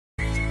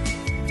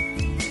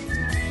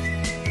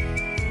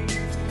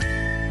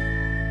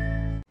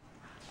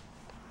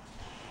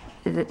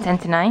Is it 10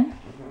 to 9?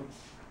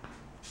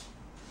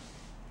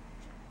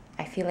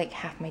 I feel like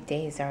half my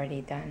day is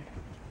already done.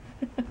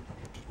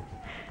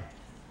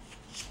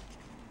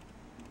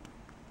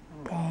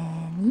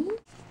 Penny?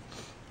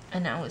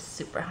 And I was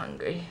super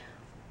hungry.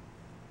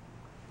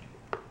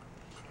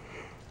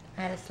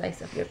 I had a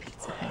slice of your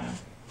pizza, honey.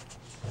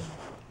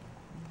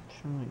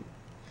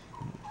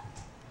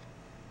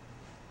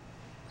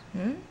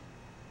 Hmm?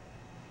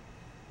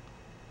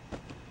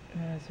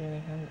 I was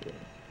really hungry.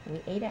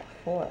 We ate at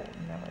 4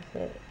 and that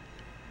was it.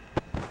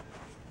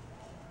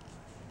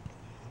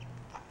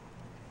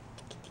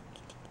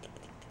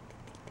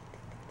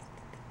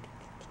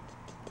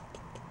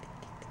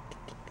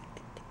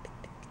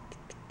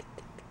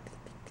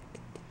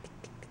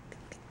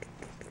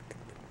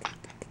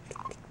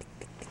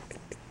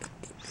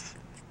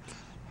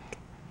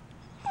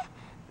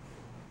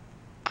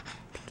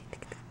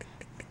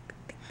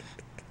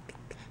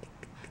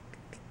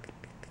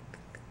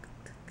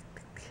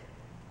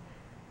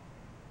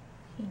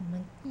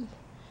 Monkey.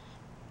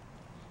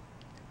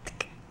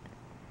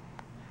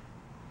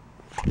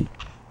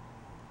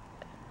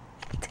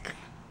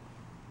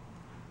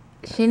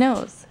 She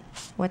knows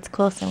what's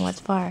close and what's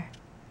far.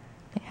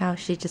 Like how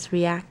she just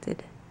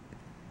reacted.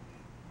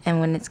 And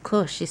when it's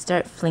close, she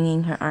starts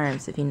flinging her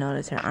arms. If you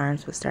notice, her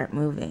arms will start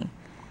moving.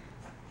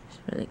 She's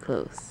really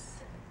close.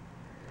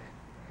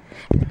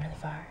 And then really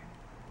far.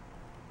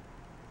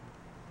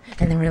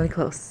 And then really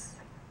close.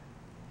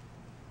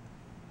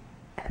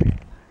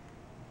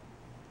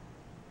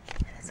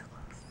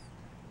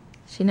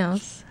 She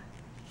knows.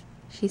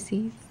 She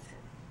sees.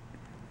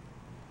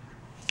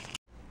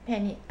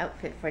 Penny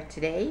outfit for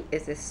today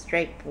is a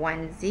striped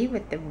onesie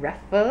with the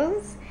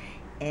ruffles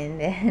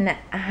and then an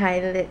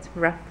eyelet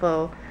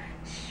ruffle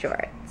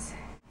shorts.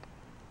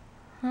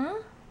 Huh?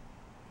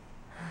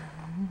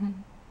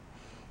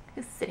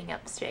 Who's sitting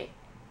up straight?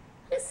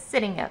 Who's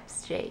sitting up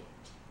straight?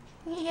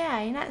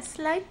 Yeah, you're not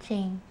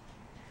slouching.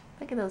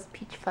 Look at those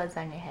peach fuzz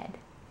on your head.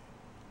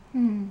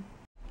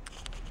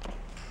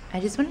 I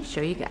just want to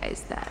show you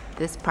guys that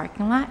this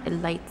parking lot, it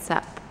lights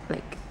up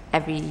like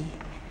every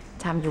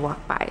time you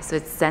walk by. So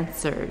it's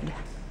censored,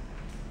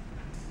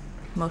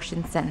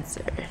 motion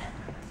censored.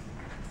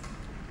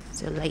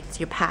 So it lights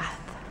your path.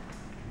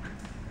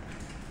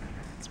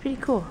 It's pretty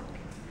cool.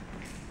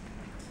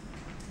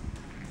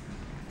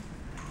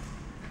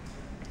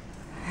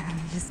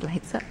 It just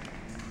lights up.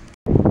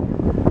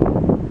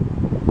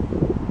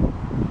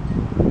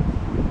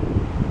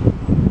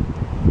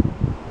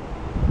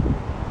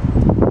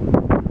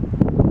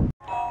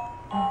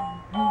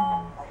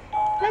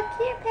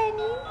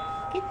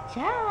 Good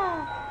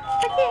job.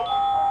 Look here.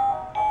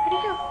 Where'd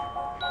it go?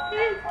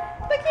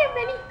 Look here,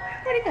 Benny.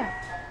 Where'd it go?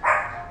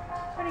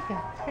 Where'd it go?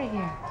 Right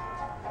here.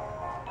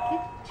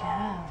 Good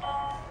job.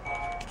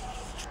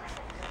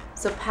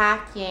 So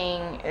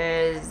packing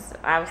is,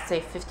 I would say,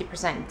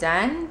 50%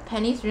 done.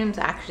 Penny's room's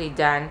actually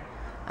done.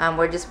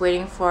 We're just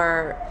waiting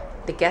for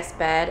the guest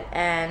bed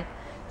and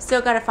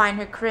still gotta find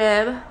her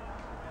crib.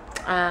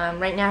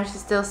 Right now she's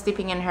still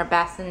sleeping in her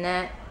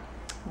bassinet,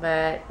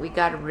 but we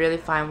gotta really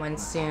find one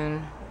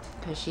soon,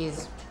 because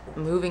she's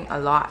moving a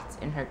lot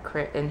in her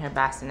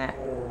bassinet.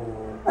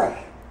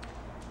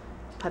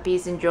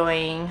 Puppy's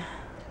enjoying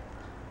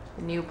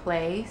the new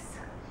place.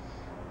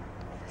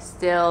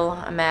 Still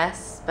a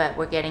mess, but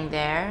we're getting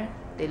there.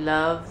 They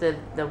love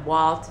the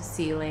wall to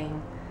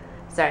ceiling,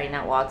 sorry,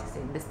 not wall to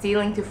ceiling, the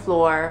ceiling to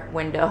floor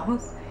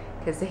windows,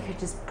 because they could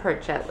just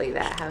perch out like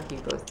that. How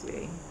Hugo's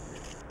doing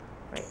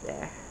right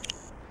there.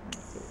 Let's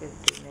see if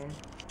we can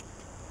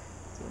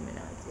zoom in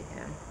onto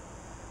him.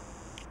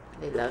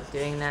 They love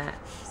doing that,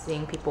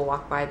 seeing people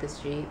walk by the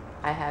street.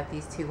 I have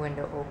these 2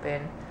 windows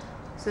open,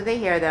 so they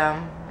hear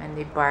them and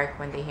they bark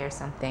when they hear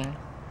something.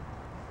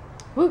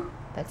 Woo,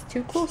 that's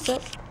too close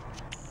up.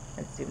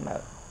 Let's zoom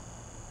out.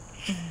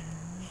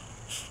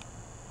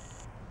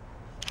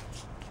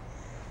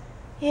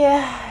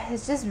 Yeah,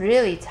 it's just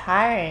really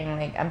tiring,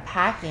 like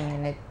unpacking,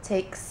 and it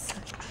takes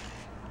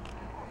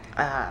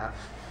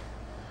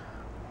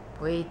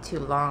way too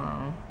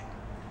long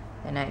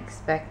than I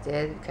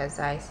expected, because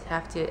I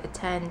have to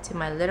attend to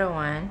my little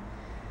one,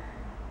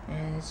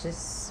 and it's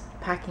just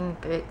packing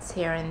bits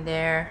here and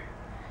there,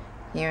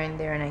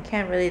 and I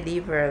can't really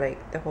leave her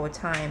like the whole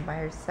time by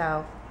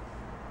herself.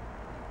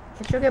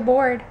 But she'll get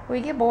bored. Will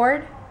you get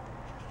bored?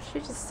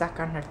 She'll just suck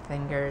on her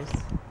fingers,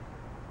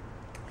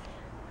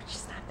 which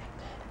is not that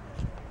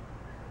good.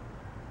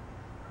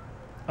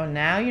 Oh,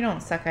 now you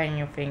don't suck on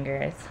your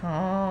fingers.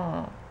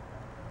 Oh.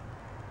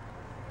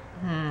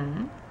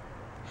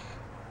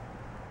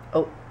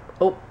 Oh,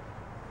 oh,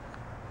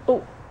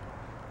 oh,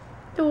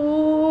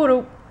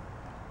 oh.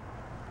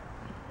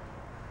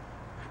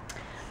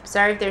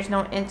 Sorry if there's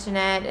no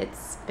internet.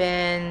 It's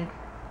been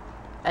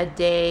a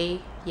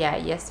day. Yeah,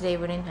 yesterday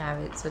we didn't have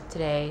it, so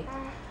today.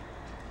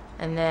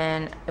 And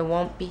then it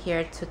won't be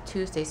here till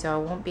Tuesday, so I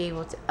won't be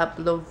able to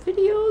upload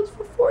videos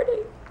for 4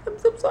 days. I'm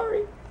so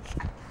sorry.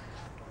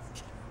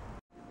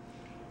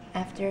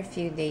 After a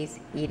few days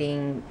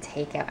eating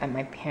takeout at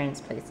my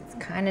parents' place, it's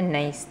kind of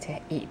nice to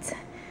eat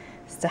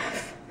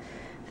stuff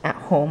at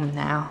home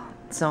now.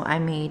 So I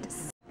made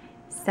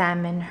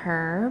salmon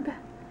herb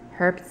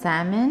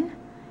salmon,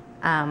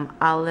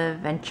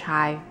 olive and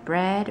chive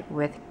bread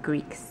with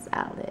Greek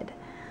salad.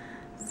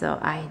 So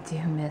I do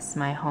miss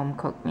my home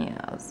cooked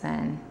meals,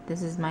 and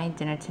this is my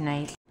dinner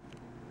tonight.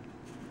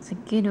 It's a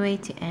good way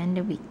to end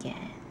the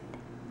weekend.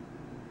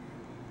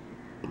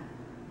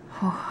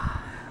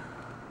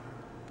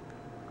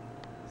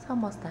 It's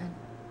almost done.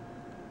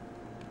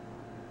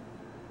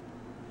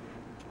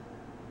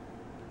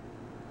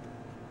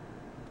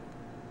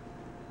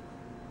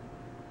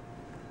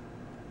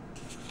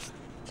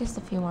 Just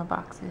a few more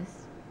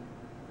boxes.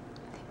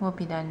 I think we'll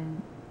be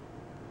done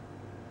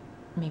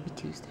maybe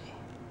Tuesday.